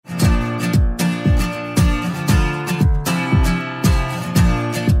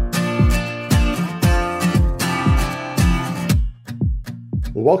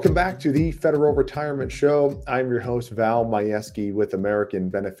Well, welcome back to the Federal Retirement Show. I'm your host, Val Majewski with American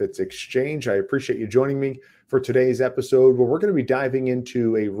Benefits Exchange. I appreciate you joining me for today's episode where we're going to be diving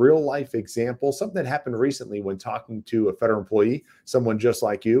into a real life example, something that happened recently when talking to a federal employee, someone just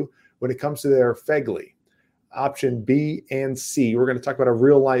like you, when it comes to their FEGLI. Option B and C, we're going to talk about a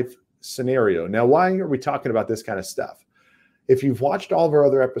real life scenario. Now, why are we talking about this kind of stuff? If you've watched all of our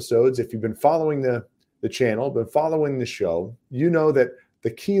other episodes, if you've been following the channel, been following the show, you know that the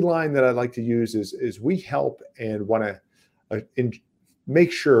key line that I'd like to use is we help and want to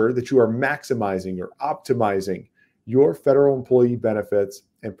make sure that you are maximizing or optimizing your federal employee benefits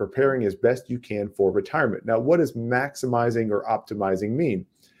and preparing as best you can for retirement. Now, what does maximizing or optimizing mean?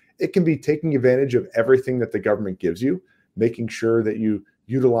 It can be taking advantage of everything that the government gives you, making sure that you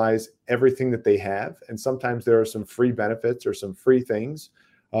utilize everything that they have. And sometimes there are some free benefits or some free things,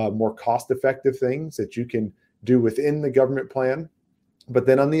 more cost-effective things that you can do within the government plan. But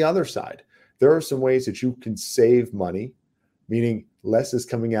then on the other side, there are some ways that you can save money, meaning less is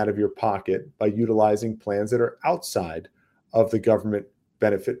coming out of your pocket by utilizing plans that are outside of the government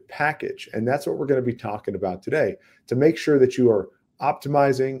benefit package. And that's what we're going to be talking about today, to make sure that you are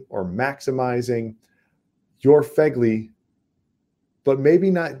optimizing or maximizing your FEGLI, but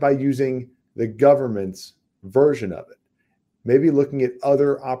maybe not by using the government's version of it. Maybe looking at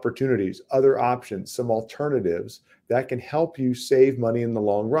other opportunities, other options, some alternatives that can help you save money in the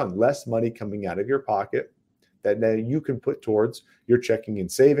long run, less money coming out of your pocket that now you can put towards your checking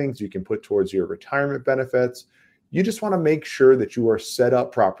and savings, you can put towards your retirement benefits. You just want to make sure that you are set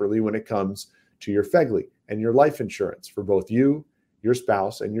up properly when it comes to your FEGLI and your life insurance for both you, your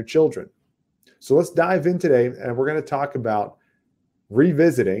spouse, and your children. So let's dive in today, and we're going to talk about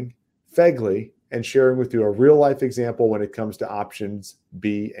revisiting FEGLI and sharing with you a real life example when it comes to options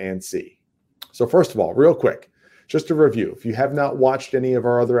B and C. So first of all, real quick, just a review. If you have not watched any of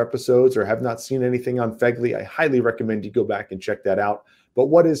our other episodes or have not seen anything on FEGLI, I highly recommend you go back and check that out. But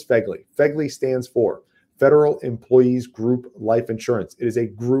what is FEGLI? FEGLI stands for Federal Employees Group Life Insurance. It is a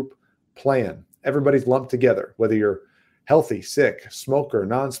group plan. Everybody's lumped together, whether you're healthy, sick, smoker,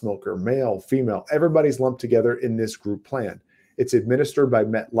 non-smoker, male, female, everybody's lumped together in this group plan. It's administered by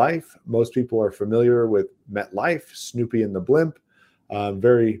MetLife. Most people are familiar with MetLife, Snoopy and the Blimp,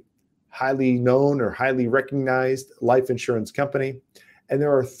 very highly known or highly recognized life insurance company. And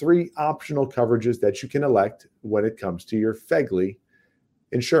there are three optional coverages that you can elect when it comes to your FEGLI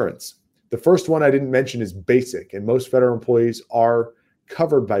insurance. The first one I didn't mention is basic, and most federal employees are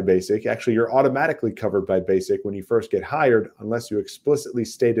covered by basic. Actually, you're automatically covered by basic when you first get hired, unless you explicitly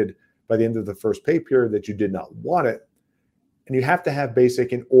stated by the end of the first pay period that you did not want it. And you have to have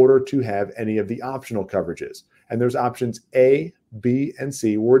basic in order to have any of the optional coverages. And there's options A, B, and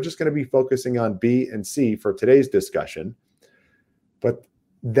C. We're just going to be focusing on B and C for today's discussion. But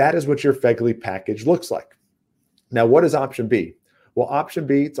that is what your FEGLI package looks like. Now, what is option B? Well, option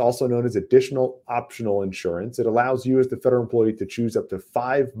B, it's also known as additional optional insurance. It allows you as the federal employee to choose up to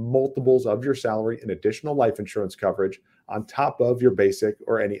 5 multiples of your salary in additional life insurance coverage on top of your basic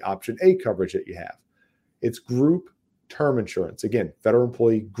or any option A coverage that you have. It's group term insurance. Again, federal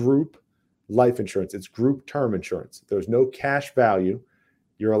employee group life insurance. It's group term insurance. There's no cash value.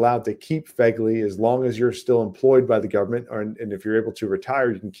 You're allowed to keep FEGLI as long as you're still employed by the government, and if you're able to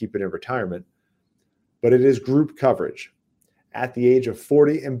retire, you can keep it in retirement. But it is group coverage. At the age of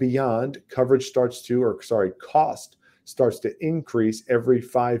 40 and beyond, cost starts to increase every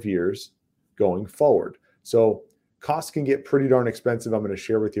 5 years going forward. So costs can get pretty darn expensive. I'm going to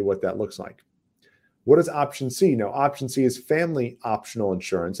share with you what that looks like. What is option C? Now, option C is family optional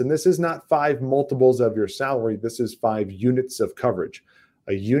insurance, and this is not 5 multiples of your salary. This is 5 units of coverage.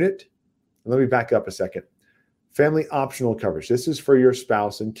 A unit, let me back up a second. Family optional coverage. This is for your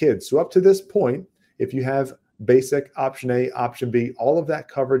spouse and kids. So up to this point, if you have basic, option A, option B, all of that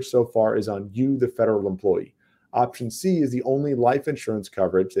coverage so far is on you, the federal employee. Option C is the only life insurance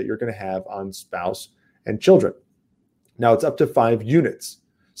coverage that you're going to have on spouse and children. Now, it's up to 5 units.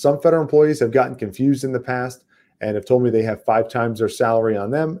 Some federal employees have gotten confused in the past and have told me they have 5 times their salary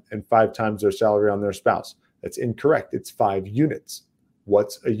on them and 5 times their salary on their spouse. That's incorrect. It's 5 units.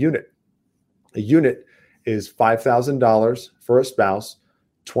 What's a unit? A unit is $5,000 for a spouse,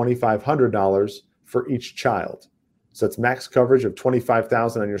 $2,500 for each child. So it's max coverage of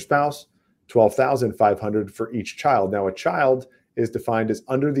 $25,000 on your spouse, $12,500 for each child. Now, a child is defined as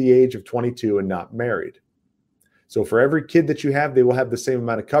under the age of 22 and not married. So for every kid that you have, they will have the same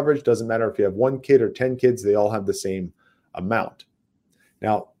amount of coverage. Doesn't matter if you have 1 kid or 10 kids, they all have the same amount.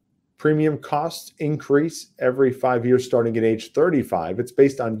 Now, premium costs increase every 5 years starting at age 35. It's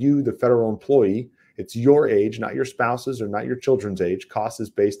based on you, the federal employee. It's your age, not your spouse's or not your children's age. Cost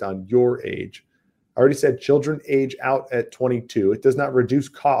is based on your age. I already said children age out at 22. It does not reduce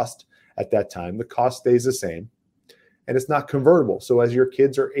cost at that time. The cost stays the same. And it's not convertible. So as your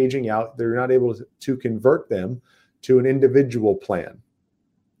kids are aging out, they're not able to convert them to an individual plan.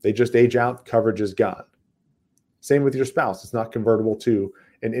 They just age out, coverage is gone. Same with your spouse. It's not convertible to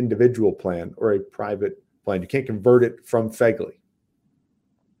an individual plan or a private plan. You can't convert it from FEGLI.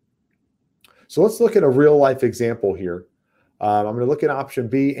 So let's look at a real life example here. I'm going to look at option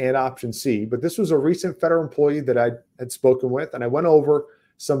B and option C, but this was a recent federal employee that I had spoken with, and I went over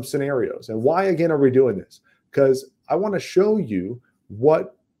some scenarios. And why, again, are we doing this? Because I want to show you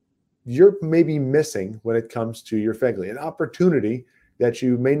what you're maybe missing when it comes to your FEGLI, an opportunity that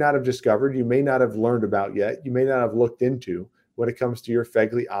you may not have discovered, you may not have learned about yet, you may not have looked into when it comes to your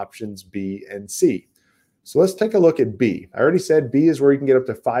FEGLI options B and C. So let's take a look at B. I already said B is where you can get up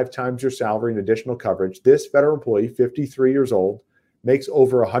to 5 times your salary in additional coverage. This federal employee, 53 years old, makes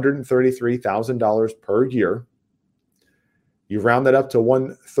over $133,000 per year. You round that up to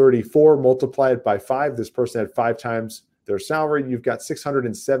 134, multiply it by 5. This person had 5 times their salary. You've got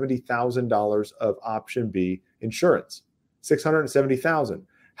 $670,000 of option B insurance. $670,000.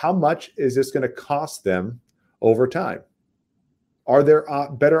 How much is this going to cost them over time? Are there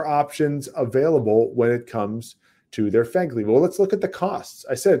better options available when it comes to their FEGLI? Well, let's look at the costs.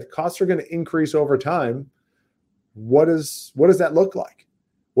 I said costs are going to increase over time. What does that look like?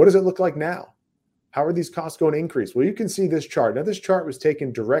 What does it look like now? How are these costs going to increase? Well, you can see this chart. Now, this chart was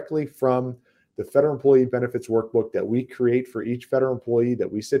taken directly from the Federal Employee Benefits Workbook that we create for each federal employee that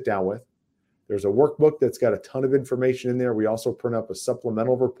we sit down with. There's a workbook that's got a ton of information in there. We also print up a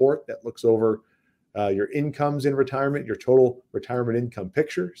supplemental report that looks over your incomes in retirement, your total retirement income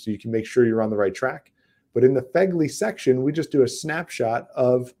picture, so you can make sure you're on the right track. But in the FEGLI section, we just do a snapshot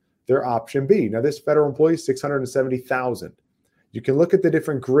of their option B. Now, this federal employee, $670,000. You can look at the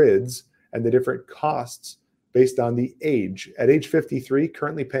different grids and the different costs based on the age. At age 53,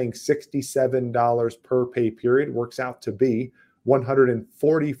 currently paying $67 per pay period, works out to be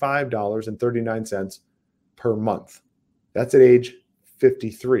 $145.39 per month. That's at age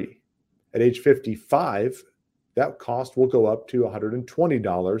 53. At age 55, that cost will go up to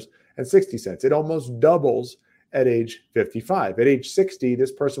 $120.60. It almost doubles at age 55. At age 60,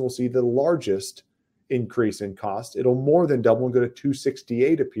 this person will see the largest increase in cost. It'll more than double and go to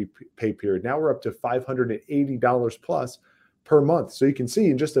 $268 a pay period. Now we're up to $580 plus per month. So you can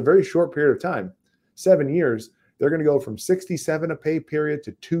see in just a very short period of time, 7 years, they're going to go from $67 a pay period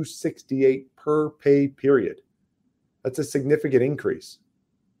to $268 per pay period. That's a significant increase.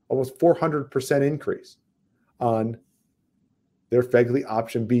 Almost 400% increase on their FEGLI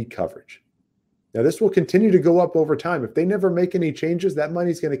option B coverage. Now, this will continue to go up over time. If they never make any changes, that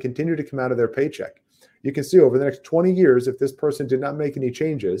money is going to continue to come out of their paycheck. You can see over the next 20 years, if this person did not make any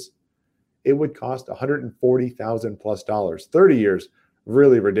changes, it would cost $140,000 plus dollars. 30 years,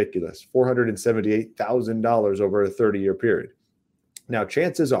 really ridiculous. $478,000 over a 30-year period. Now,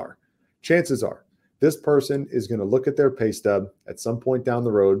 chances are, this person is going to look at their pay stub at some point down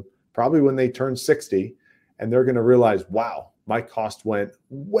the road, probably when they turn 60, and they're going to realize, wow, my cost went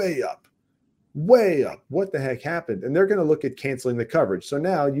way up. What the heck happened? And they're going to look at canceling the coverage. So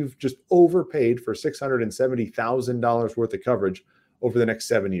now you've just overpaid for $670,000 worth of coverage over the next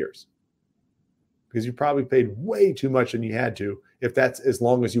 7 years, because you probably paid way too much than you had to, if that's as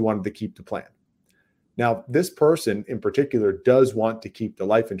long as you wanted to keep the plan. Now, this person in particular does want to keep the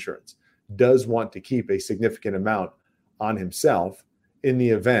life insurance, does want to keep a significant amount on himself in the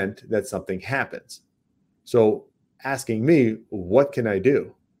event that something happens. So asking me, what can I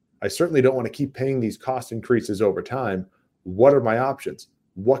do? I certainly don't want to keep paying these cost increases over time. What are my options?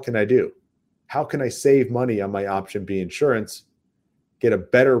 What can I do? How can I save money on my option B insurance, get a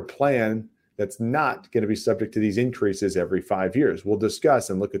better plan that's not going to be subject to these increases every 5 years? We'll discuss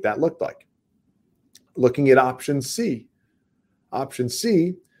and look at that look like. Looking at option C. Option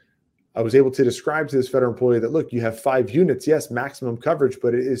C, I was able to describe to this federal employee that, look, you have 5 units, yes, maximum coverage,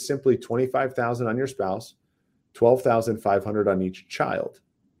 but it is simply $25,000 on your spouse, $12,500 on each child.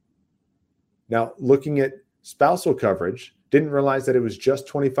 Now, looking at spousal coverage, didn't realize that it was just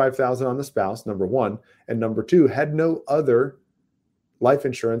 $25,000 on the spouse, number one, and number two, had no other life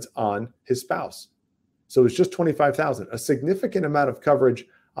insurance on his spouse. So it was just $25,000, a significant amount of coverage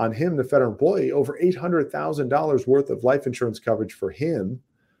on him, the federal employee, over $800,000 worth of life insurance coverage for him,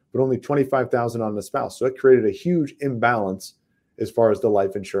 but only $25,000 on the spouse. So it created a huge imbalance as far as the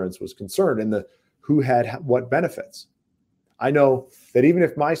life insurance was concerned and the who had what benefits. I know that even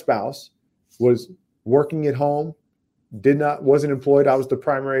if my spouse was working at home, wasn't employed, I was the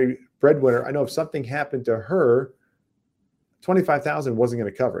primary breadwinner, I know if something happened to her, 25,000 wasn't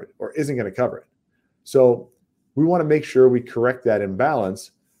going to cover it or isn't going to cover it. So we want to make sure we correct that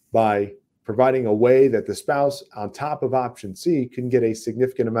imbalance by providing a way that the spouse on top of option C can get a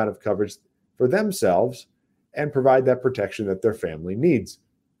significant amount of coverage for themselves and provide that protection that their family needs.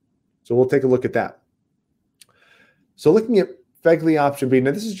 So we'll take a look at that. So looking at FEGLI option B,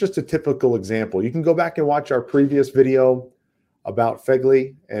 now this is just a typical example. You can go back and watch our previous video about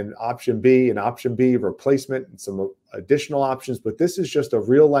FEGLI and option B replacement and some additional options, but this is just a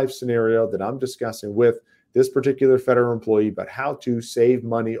real life scenario that I'm discussing with this particular federal employee about how to save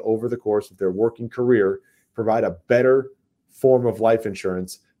money over the course of their working career, provide a better form of life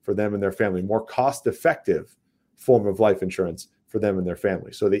insurance for them and their family, more cost-effective form of life insurance for them and their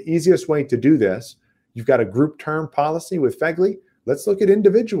family. So the easiest way to do this, you've got a group term policy with FEGLI. Let's look at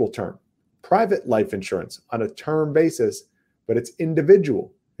individual term, private life insurance on a term basis, but it's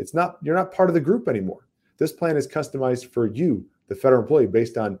individual. You're not part of the group anymore. This plan is customized for you, the federal employee,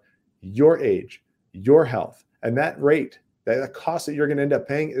 based on your age, your health, and that rate, that cost that you're going to end up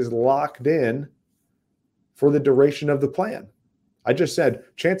paying is locked in for the duration of the plan. I just said,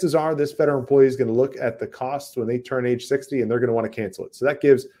 chances are this federal employee is going to look at the costs when they turn age 60 and they're going to want to cancel it. So that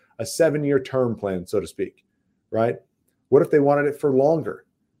gives a 7-year term plan, so to speak, right? What if they wanted it for longer?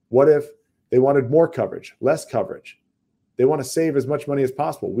 What if they wanted more coverage, less coverage? They want to save as much money as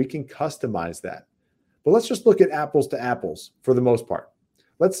possible. We can customize that. But let's just look at apples to apples for the most part.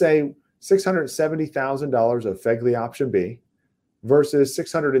 Let's say $670,000 of FEGLI option B versus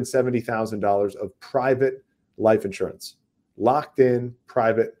 $670,000 of private life insurance, locked in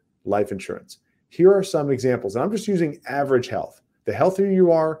private life insurance. Here are some examples. And I'm just using average health. The healthier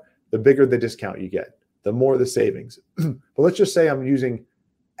you are, the bigger the discount you get, the more the savings. But let's just say I'm using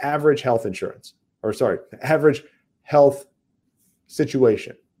average health insurance, average health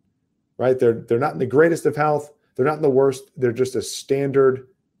situation, right? They're not in the greatest of health. They're not in the worst. They're just a standard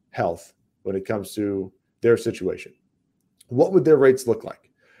health when it comes to their situation. What would their rates look like?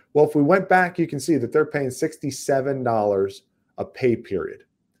 Well, if we went back, you can see that they're paying $67 a pay period.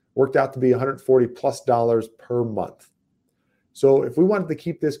 Worked out to be $140+ per month. So if we wanted to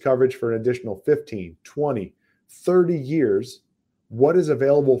keep this coverage for an additional 15, 20, 30 years, what is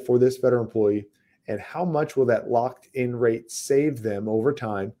available for this federal employee and how much will that locked in rate save them over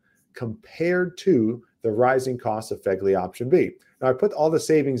time compared to the rising cost of FEGLI option B? Now, I put all the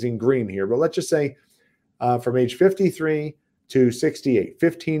savings in green here, but let's just say from age 53 to 68,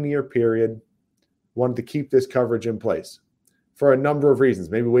 15-year period, wanted to keep this coverage in place for a number of reasons.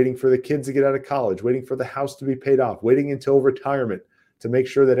 Maybe waiting for the kids to get out of college, waiting for the house to be paid off, waiting until retirement to make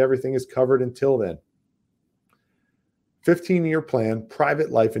sure that everything is covered until then. 15-year plan,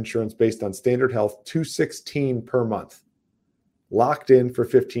 private life insurance based on standard health, $216 per month, locked in for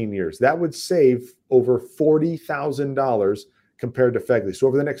 15 years. That would save over $40,000 compared to FEGLI. So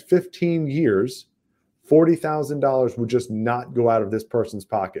over the next 15 years, $40,000 would just not go out of this person's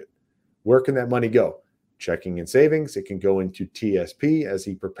pocket. Where can that money go? Checking and savings. It can go into TSP as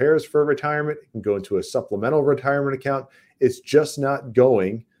he prepares for retirement. It can go into a supplemental retirement account. It's just not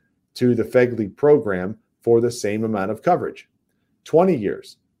going to the FEGLI program for the same amount of coverage. 20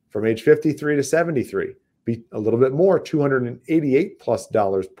 years from age 53 to 73, be a little bit more,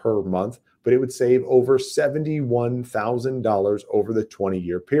 $288+ per month, but it would save over $71,000 over the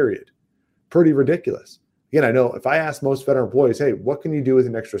 20-year period. Pretty ridiculous. Again, I know if I ask most federal employees, hey, what can you do with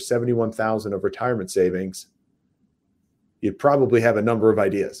an extra $71,000 of retirement savings? You'd probably have a number of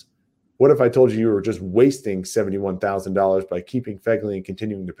ideas. What if I told you were just wasting $71,000 by keeping FEGLI and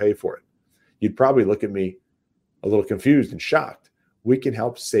continuing to pay for it? You'd probably look at me a little confused and shocked. We can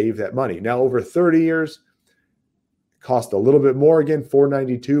help save that money. Now, over 30 years, cost a little bit more, again,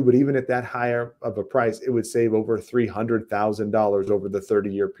 $492, but even at that higher of a price, it would save over $300,000 over the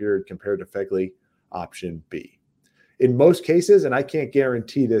 30-year period compared to FEGLI option B. In most cases, and I can't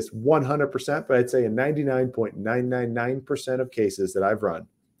guarantee this 100%, but I'd say in 99.999% of cases that I've run,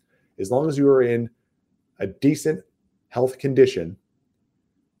 as long as you are in a decent health condition,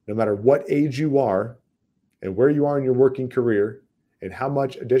 no matter what age you are and where you are in your working career and how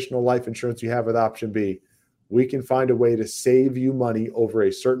much additional life insurance you have with option B, we can find a way to save you money over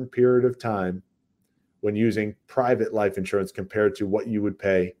a certain period of time when using private life insurance compared to what you would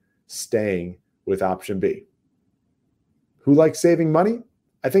pay staying with option B. Who likes saving money?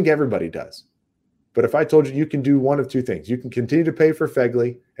 I think everybody does. But if I told you can do one of two things, you can continue to pay for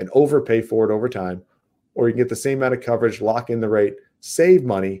FEGLI and overpay for it over time, or you can get the same amount of coverage, lock in the rate, save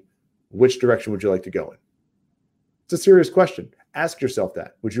money, which direction would you like to go in? It's a serious question. Ask yourself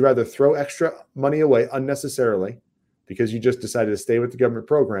that. Would you rather throw extra money away unnecessarily because you just decided to stay with the government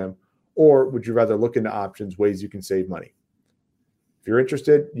program, Or would you rather look into options, ways you can save money? If you're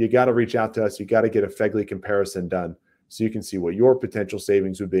interested, you got to reach out to us. You got to get a FEGLI comparison done so you can see what your potential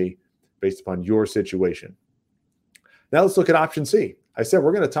savings would be based upon your situation. Now let's look at option C. I said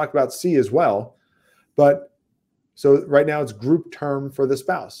we're going to talk about C as well, but so right now it's group term for the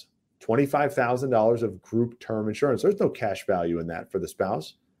spouse, $25,000 of group term insurance. There's no cash value in that for the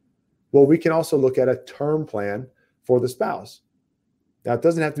spouse. Well, we can also look at a term plan for the spouse. Now, it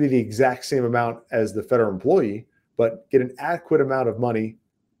doesn't have to be the exact same amount as the federal employee, but get an adequate amount of money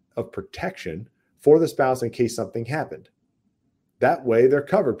of protection for the spouse in case something happened. That way, they're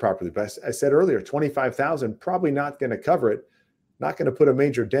covered properly. But I said earlier, $25,000 probably not going to cover it, not going to put a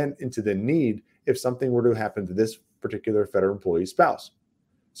major dent into the need if something were to happen to this particular federal employee spouse.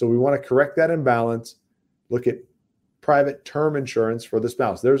 So we want to correct that imbalance, look at private term insurance for the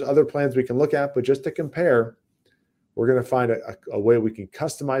spouse. There's other plans we can look at, but just to compare, we're going to find a way we can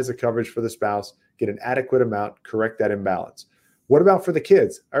customize the coverage for the spouse, get an adequate amount, correct that imbalance. What about for the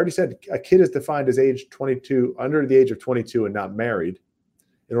kids? I already said a kid is defined as age 22, under the age of 22 and not married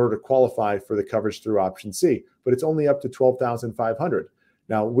in order to qualify for the coverage through option C, but it's only up to $12,500.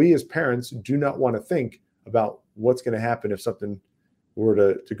 Now, we as parents do not want to think about what's going to happen if something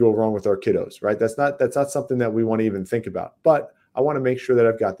were to go wrong with our kiddos, right? That's not something that we want to even think about, but I want to make sure that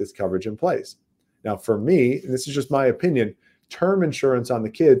I've got this coverage in place. Now, for me, and this is just my opinion, term insurance on the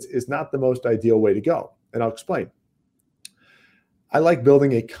kids is not the most ideal way to go, and I'll explain. I like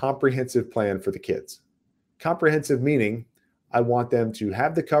building a comprehensive plan for the kids. Comprehensive meaning I want them to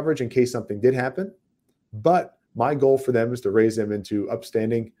have the coverage in case something did happen, but my goal for them is to raise them into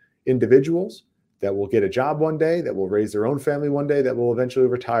upstanding individuals that will get a job one day, that will raise their own family one day, that will eventually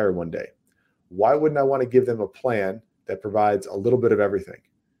retire one day. Why wouldn't I want to give them a plan that provides a little bit of everything?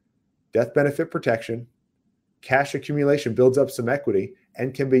 Death benefit protection, cash accumulation builds up some equity,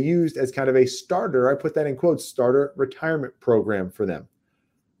 and can be used as kind of a starter, I put that in quotes, starter retirement program for them.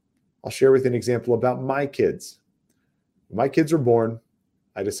 I'll share with you an example about my kids. When my kids were born,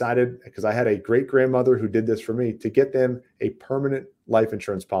 I decided, because I had a great-grandmother who did this for me, to get them a permanent life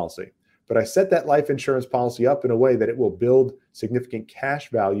insurance policy. But I set that life insurance policy up in a way that it will build significant cash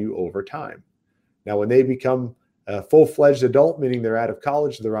value over time. Now, when they become a full-fledged adult, meaning they're out of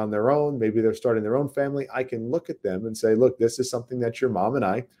college, they're on their own, maybe they're starting their own family, I can look at them and say, look, this is something that your mom and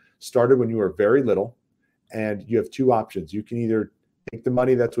I started when you were very little, and you have two options. You can either take the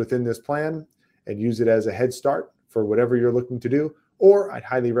money that's within this plan and use it as a head start for whatever you're looking to do, or I'd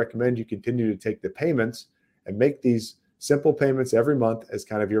highly recommend you continue to take the payments and make these simple payments every month as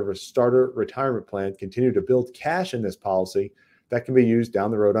kind of your starter retirement plan, continue to build cash in this policy that can be used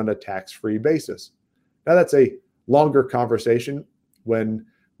down the road on a tax-free basis. Now, that's a longer conversation when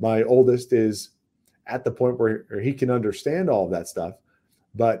my oldest is at the point where he can understand all of that stuff,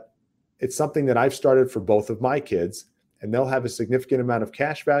 but it's something that I've started for both of my kids, and they'll have a significant amount of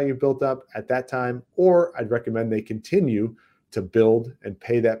cash value built up at that time, or I'd recommend they continue to build and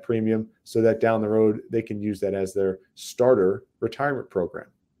pay that premium so that down the road they can use that as their starter retirement program.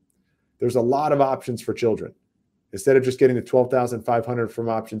 There's a lot of options for children. Instead of just getting the $12,500 from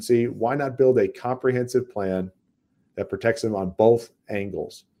option C, why not build a comprehensive plan that protects them on both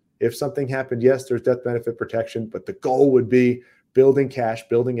angles? If something happened, yes, there's death benefit protection, but the goal would be building cash,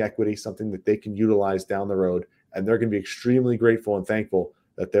 building equity, something that they can utilize down the road. And they're going to be extremely grateful and thankful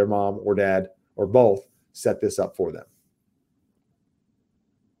that their mom or dad or both set this up for them.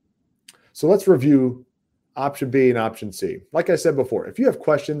 So let's review option B and option C. Like I said before, if you have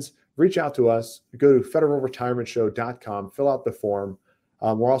questions, reach out to us. Go to federalretirementshow.com, fill out the form.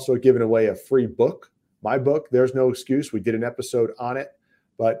 We're also giving away a free book. My book, There's No Excuse. We did an episode on it.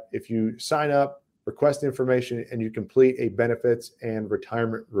 But if you sign up, request information, and you complete a benefits and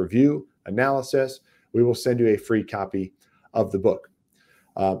retirement review analysis, we will send you a free copy of the book.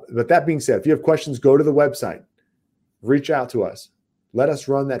 But that being said, if you have questions, go to the website. Reach out to us. Let us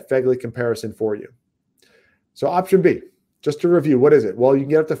run that FEGLI comparison for you. So option B, just to review, what is it? Well, you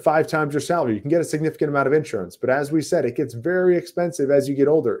can get up to 5 times your salary. You can get a significant amount of insurance. But as we said, it gets very expensive as you get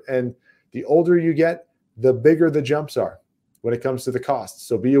older. And the older you get, the bigger the jumps are when it comes to the costs.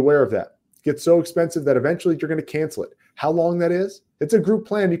 So be aware of that. It gets so expensive that eventually you're going to cancel it. How long that is? It's a group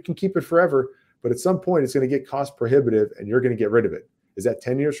plan. You can keep it forever. But at some point, it's going to get cost prohibitive and you're going to get rid of it. Is that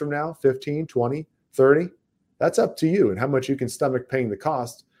 10 years from now, 15, 20, 30? That's up to you and how much you can stomach paying the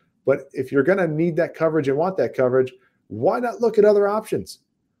cost. But if you're going to need that coverage and want that coverage, why not look at other options?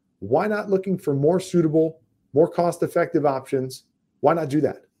 Why not looking for more suitable, more cost-effective options? Why not do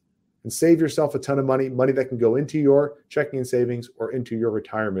that? And save yourself a ton of money, money that can go into your checking and savings or into your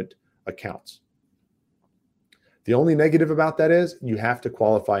retirement accounts. The only negative about that is you have to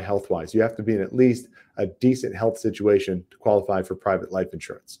qualify health-wise. You have to be in at least a decent health situation to qualify for private life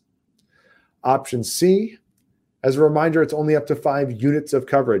insurance. Option C, as a reminder, it's only up to 5 units of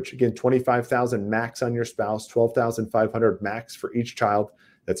coverage. Again, $25,000 max on your spouse, $12,500 max for each child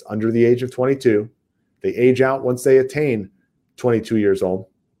that's under the age of 22. They age out once they attain 22 years old.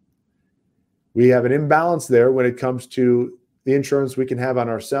 We have an imbalance there when it comes to the insurance we can have on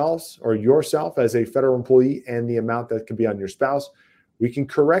ourselves or yourself as a federal employee and the amount that can be on your spouse. We can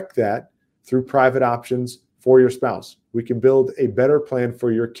correct that through private options for your spouse. We can build a better plan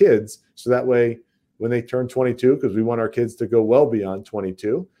for your kids so that way when they turn 22, because we want our kids to go well beyond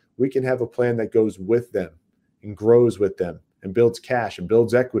 22, we can have a plan that goes with them and grows with them and builds cash and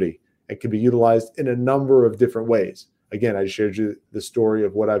builds equity and can be utilized in a number of different ways. Again, I shared you the story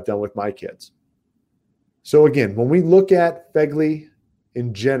of what I've done with my kids. So again, when we look at FEGLI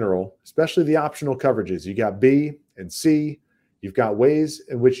in general, especially the optional coverages, you got B and C, you've got ways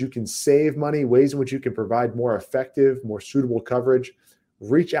in which you can save money, ways in which you can provide more effective, more suitable coverage.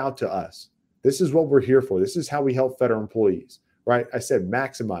 Reach out to us. This is what we're here for. This is how we help federal employees, right? I said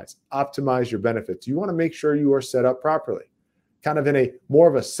maximize, optimize your benefits. You want to make sure you are set up properly, kind of in a more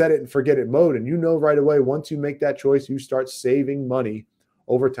of a set it and forget it mode. And you know right away, once you make that choice, you start saving money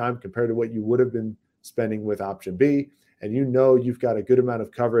over time compared to what you would have been spending with option B. And you know you've got a good amount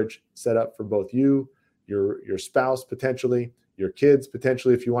of coverage set up for both you, your spouse potentially, your kids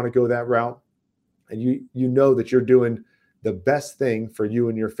potentially if you want to go that route. And you know that you're doing the best thing for you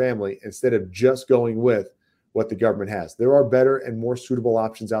and your family instead of just going with what the government has. There are better and more suitable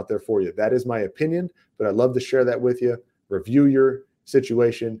options out there for you. That is my opinion, but I'd love to share that with you. Review your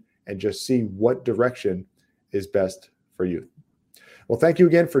situation and just see what direction is best for you. Well, thank you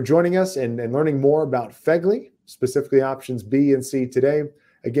again for joining us and learning more about FEGLI, specifically options B and C today.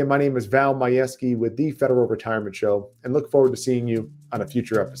 Again, my name is Val Majewski with the Federal Retirement Show and look forward to seeing you on a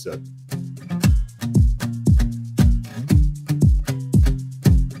future episode.